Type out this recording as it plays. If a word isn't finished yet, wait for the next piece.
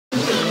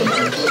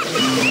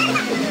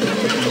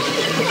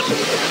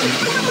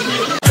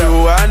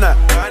Joanna,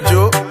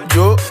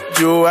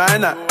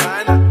 Joanna.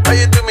 How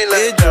you do me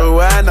like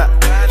Joanna?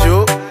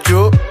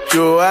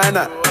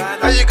 Joanna.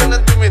 How you gonna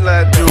do me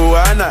like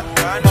Joanna?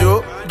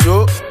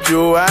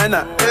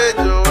 Joanna. Hey,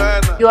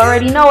 Joanna. You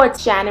already know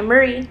it's Shannon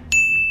Marie.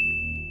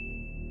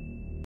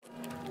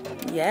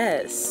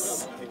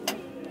 Yes.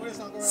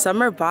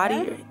 Summer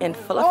body in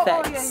full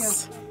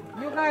effects.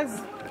 You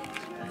guys,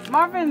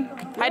 Marvin.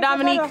 Hi,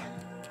 Dominique.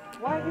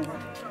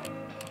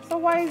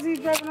 Why is he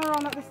driving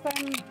around at this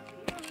time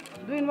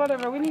doing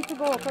whatever? We need to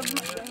go. Can't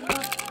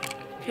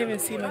even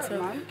see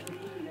myself.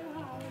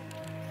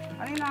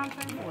 I didn't know I'm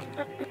saying for.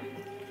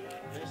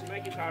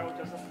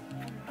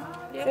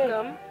 Yeah,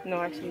 gum?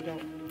 No, actually you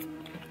don't.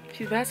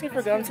 She's been asking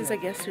for gum since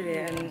like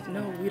yesterday, and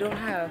no, we don't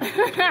have.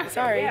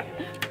 Sorry.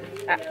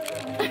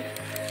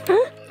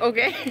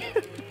 Okay.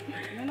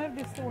 You know if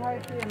this too high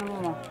for you, no,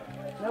 Mama.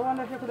 I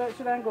wonder if you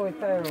should I go with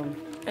Tyrone.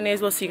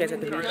 Anyways, we'll see you guys at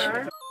the beach.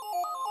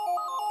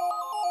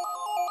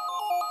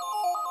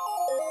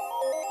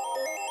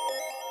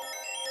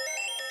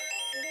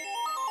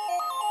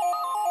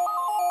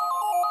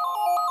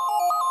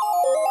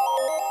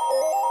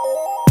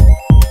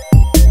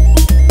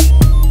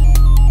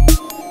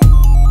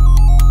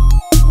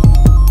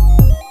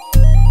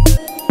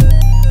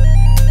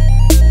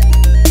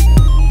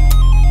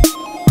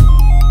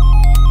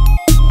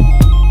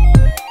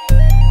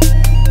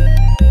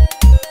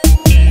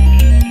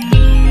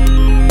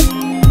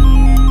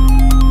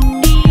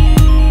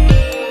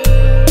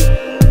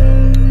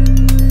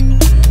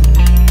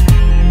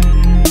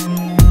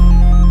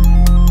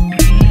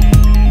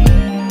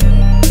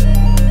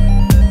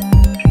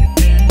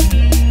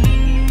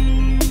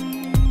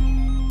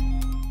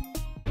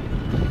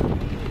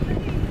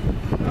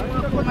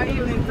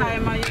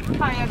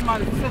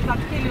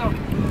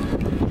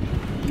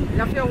 You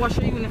have to wash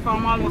your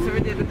uniform almost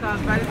every day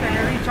because by the time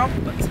you reach up,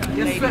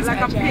 you sweat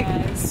like a pig.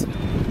 So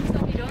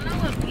we don't know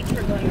what beach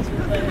we're going to,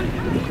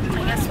 but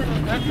I guess when we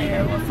get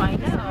there, we'll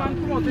find out.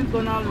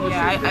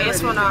 Yeah, I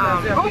just want to...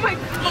 Oh my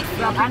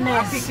God!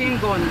 I'm picking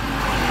gun.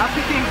 I'm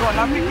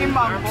picking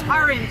mango.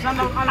 Orange and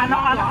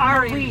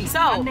orange.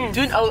 So,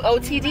 doing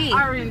OOTD.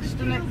 Orange.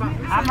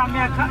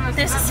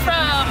 This is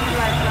from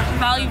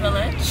Valley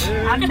Village.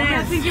 And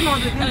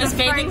this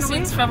bathing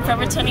suit's from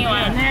Forever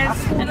 21.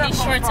 And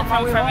these shorts are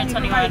from Forever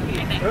 21, I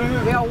think.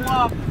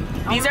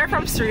 These are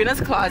from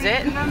Serena's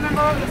closet.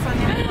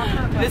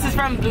 This is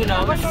from Blue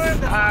Nose.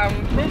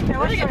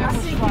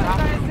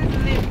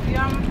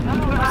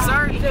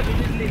 Sorry.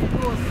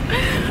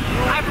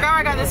 I forgot where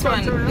I got this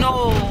one.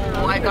 No,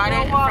 I got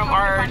it from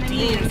our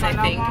deans, I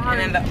think. And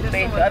then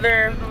the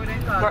other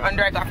were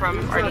under I got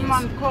from our deans.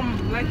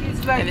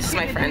 And this is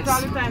my friend's.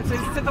 And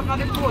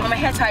my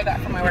hair tie I got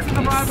from my workplace.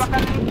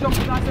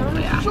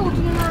 Yeah.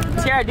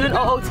 So yeah, doing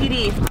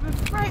OOTD.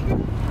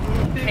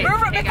 Hey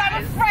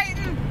guys.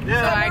 So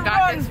I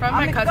got this from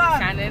my cousin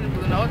Shannon,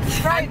 Blue Notes.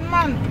 This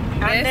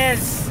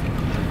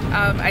I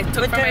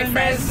took from my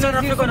friends.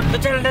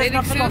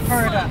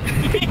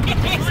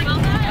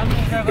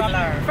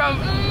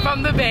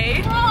 From the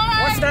Bay.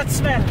 What's that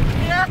smell?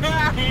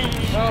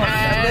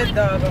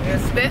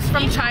 And this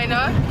from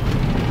China.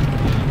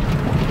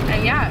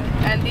 And yeah,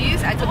 and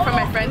these I took from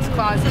my friend's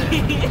closet.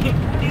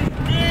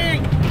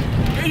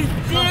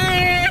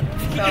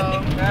 So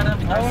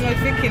I want to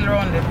kill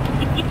around it.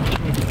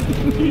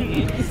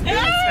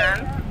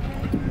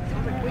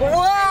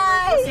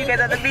 See you guys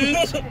at the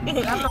beach.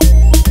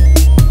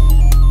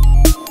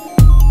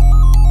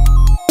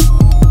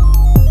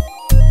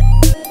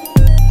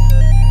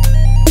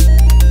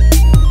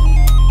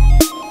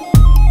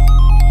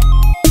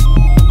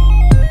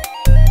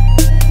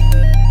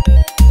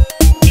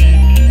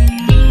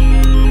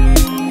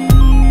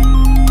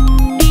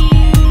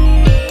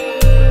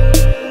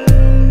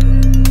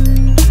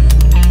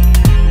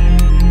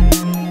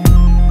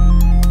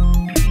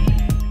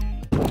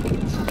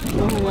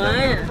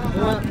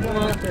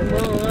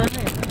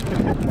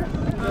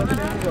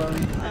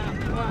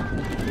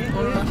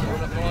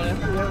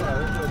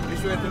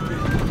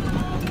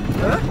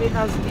 It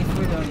has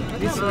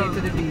this way to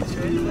the beach,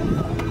 right?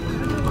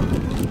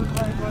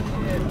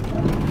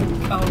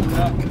 Oh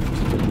God.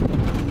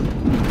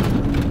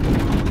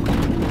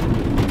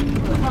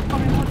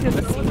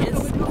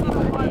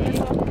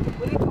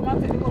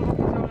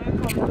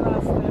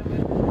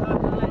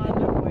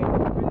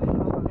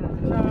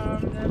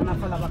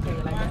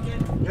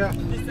 Yeah.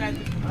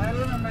 I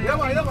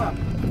remember.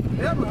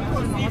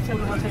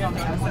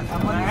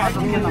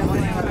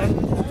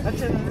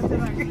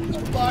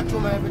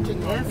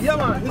 Yeah,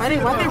 man. Why are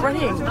they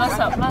running? Bless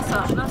up.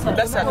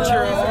 Bless up,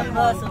 churro.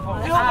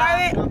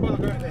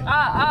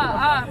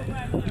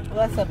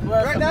 Bless up.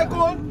 Right now,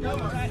 cool?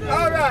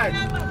 All right.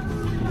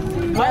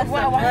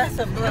 Bless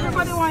up.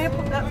 Everybody want you to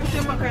put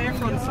your back on your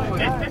front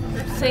somewhere.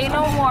 Say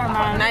no more,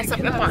 man. Nice up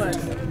your pants.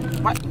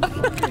 What?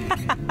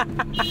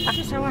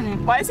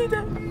 Why is he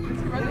there?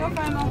 We're going to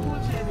find out who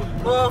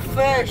Oh,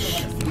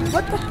 fish.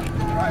 What the?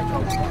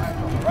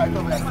 Right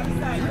over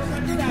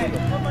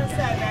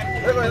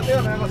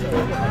there.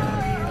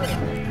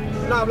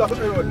 Now block the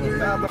road.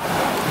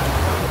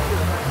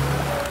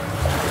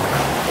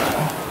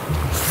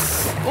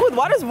 Ooh, the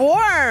water's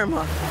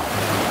warm.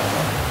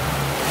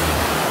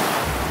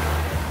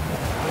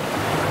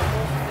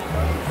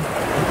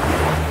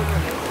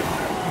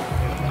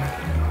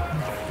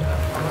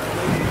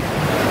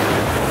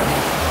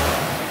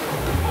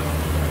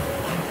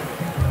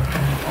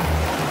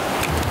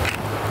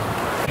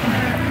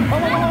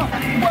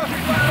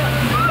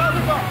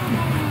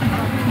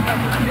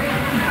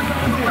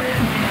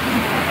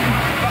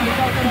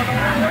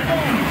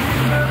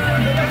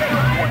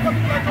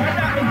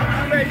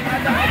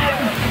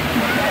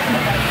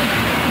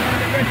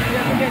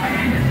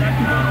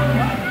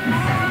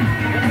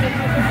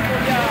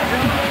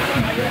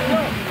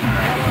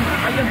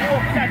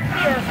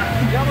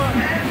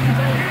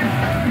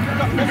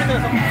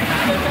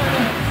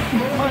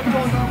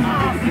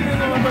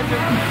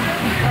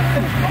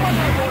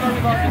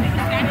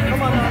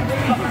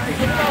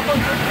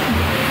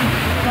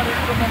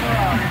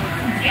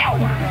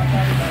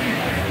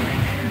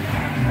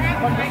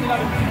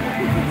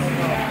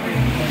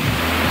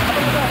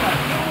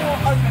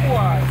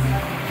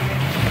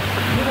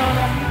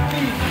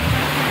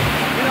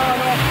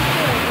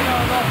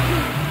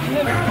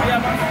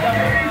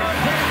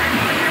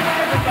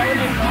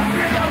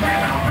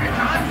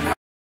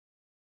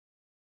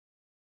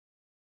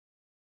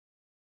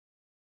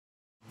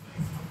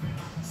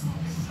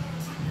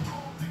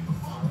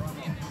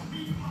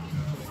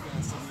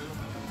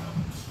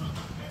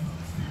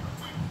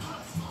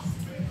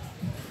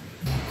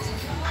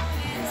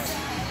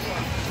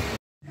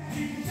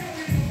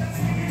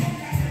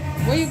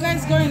 Where you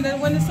guys going then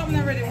when the something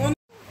already?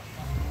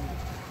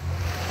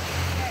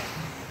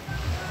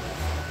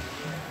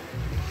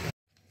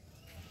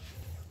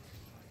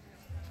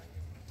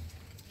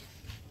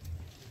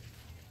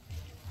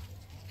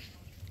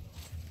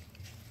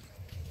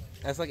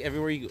 That's like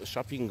everywhere you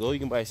shop you can go, you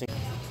can buy a single.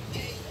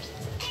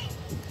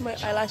 My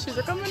eyelashes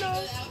are coming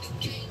off.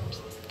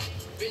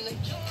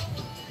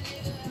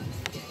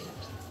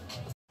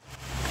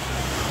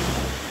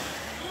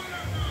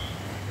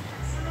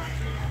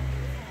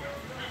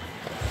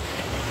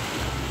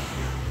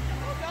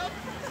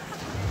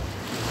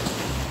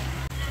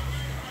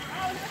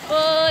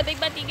 Oh, big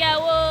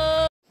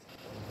batigawo.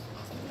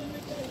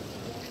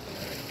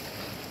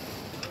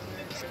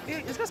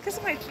 It's just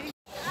kissing my cheek.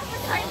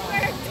 I'm for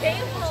a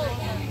table.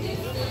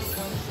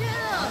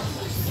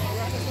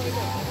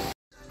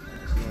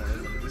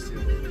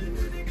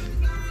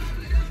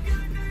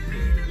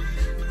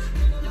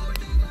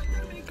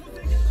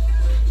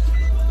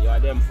 Yeah,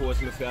 them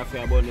force me to have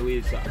about the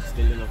weed, so I'm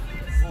still enough.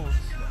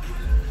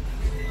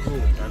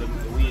 The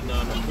weed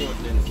now, the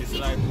Portland, it's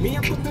like Me I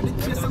put to the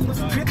chase and go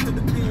straight to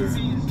the place.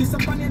 Kiss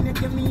up on your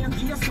neck and me and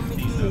hear some me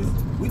gaze.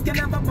 We can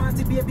have a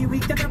party, baby, we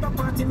can have a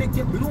party. Make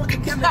you blow the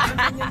candle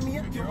and then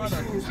you make your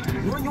shoes.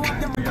 Know you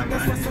have them, but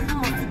that's what something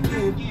must be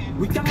good.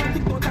 We can make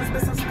it out as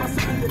best as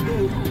possible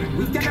today.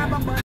 We can have a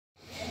party.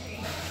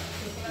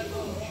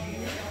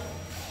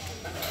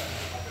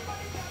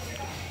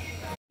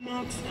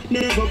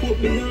 Never put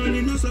me on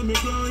in a summer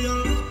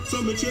fire.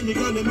 Summer chain, me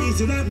call them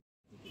easy like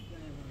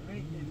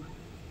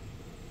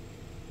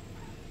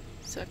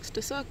Sucks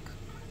to suck.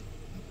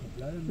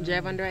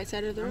 Drive on the right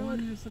side of the road.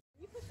 Are you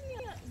pushing me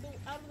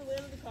out of the way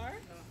of the car?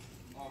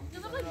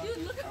 Because I'm like,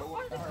 dude, look at the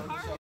front of the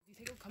car. Do you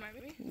think it'll come at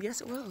me?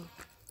 Yes, it will.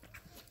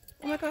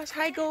 Oh my gosh,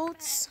 hi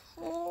goats.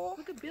 Oh,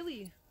 Look at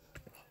Billy.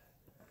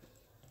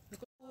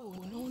 oh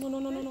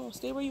no.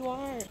 Stay where you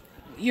are.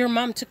 Your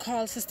mom to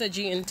call Sister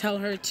G and tell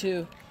her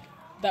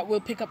that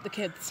we'll pick up the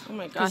kids. Oh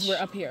my Because gosh. we're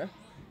up here.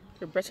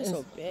 Your breasts are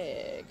so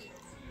big.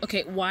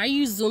 Okay, why are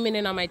you zooming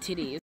in on my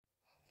titties?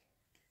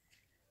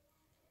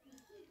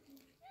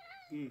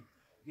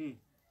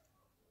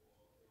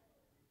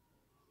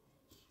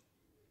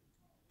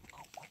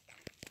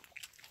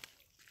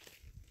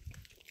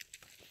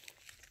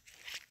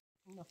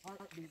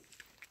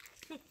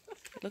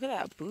 Look at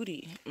that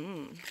booty.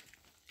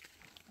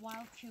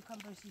 Wild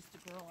cucumbers used to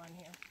grow on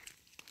here.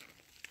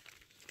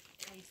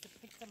 I used to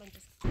pick them and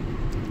just...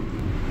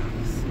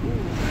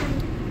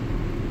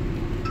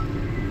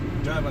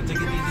 Driver, take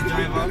it easy,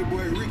 driver.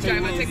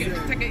 Driver, take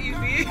it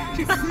easy.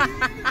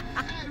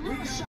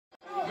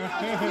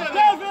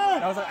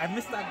 I was like, I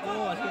missed that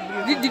goal. I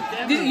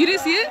couldn't Did you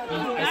didn't see it? I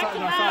saw it,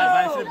 but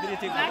I should have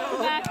videotaped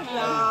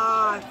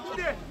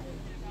it.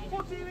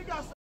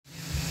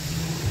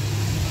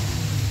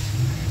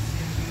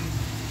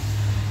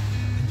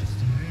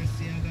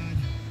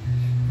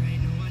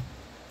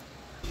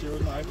 Share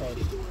with my iPod.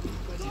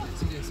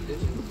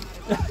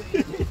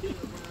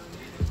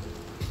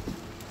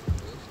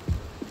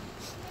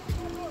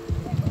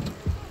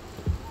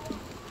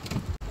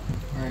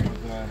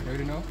 Alright,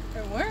 ready now?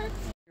 It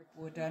works.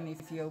 And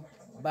if you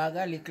bag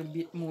a little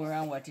bit more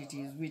on what it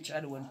is, which I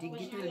don't think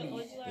it will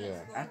be,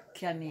 a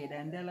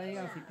Canadian dollar, you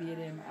have to pay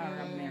them or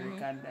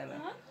American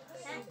dollar.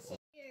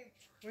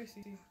 Where's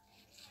he?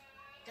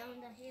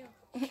 Down the hill.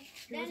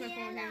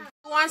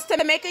 Who wants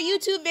to make a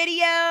YouTube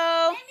video?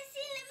 Let me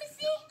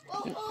see.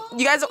 Oh.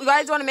 You guys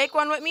want to make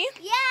one with me?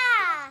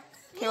 Yeah.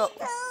 Okay, well,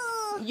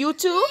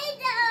 YouTube?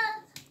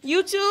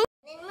 YouTube?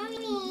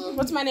 Marie.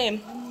 What's my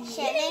name?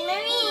 Shannon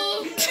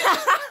Marie.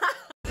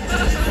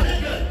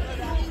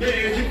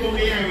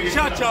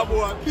 Cha-cha,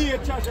 boy. Be a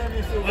cha-cha,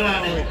 Mr.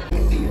 Brown.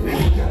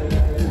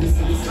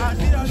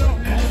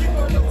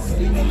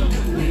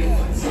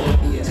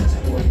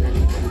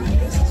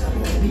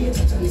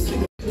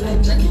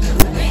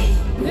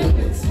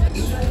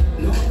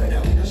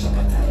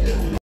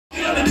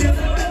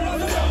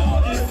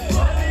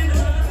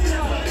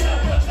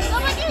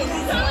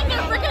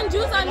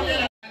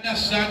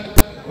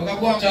 We're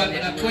going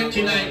to go in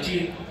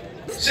 2019.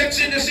 Sex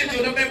in the City,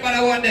 remember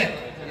that one there?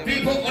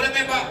 People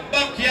remember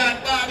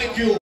Backyard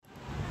Barbecue.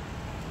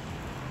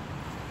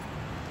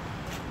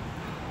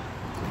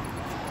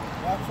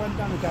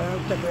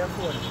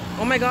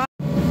 Oh my God.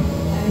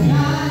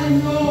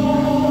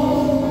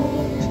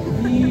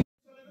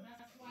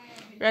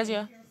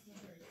 Razia.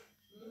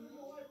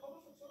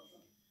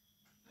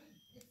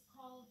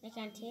 I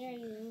can't hear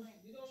you.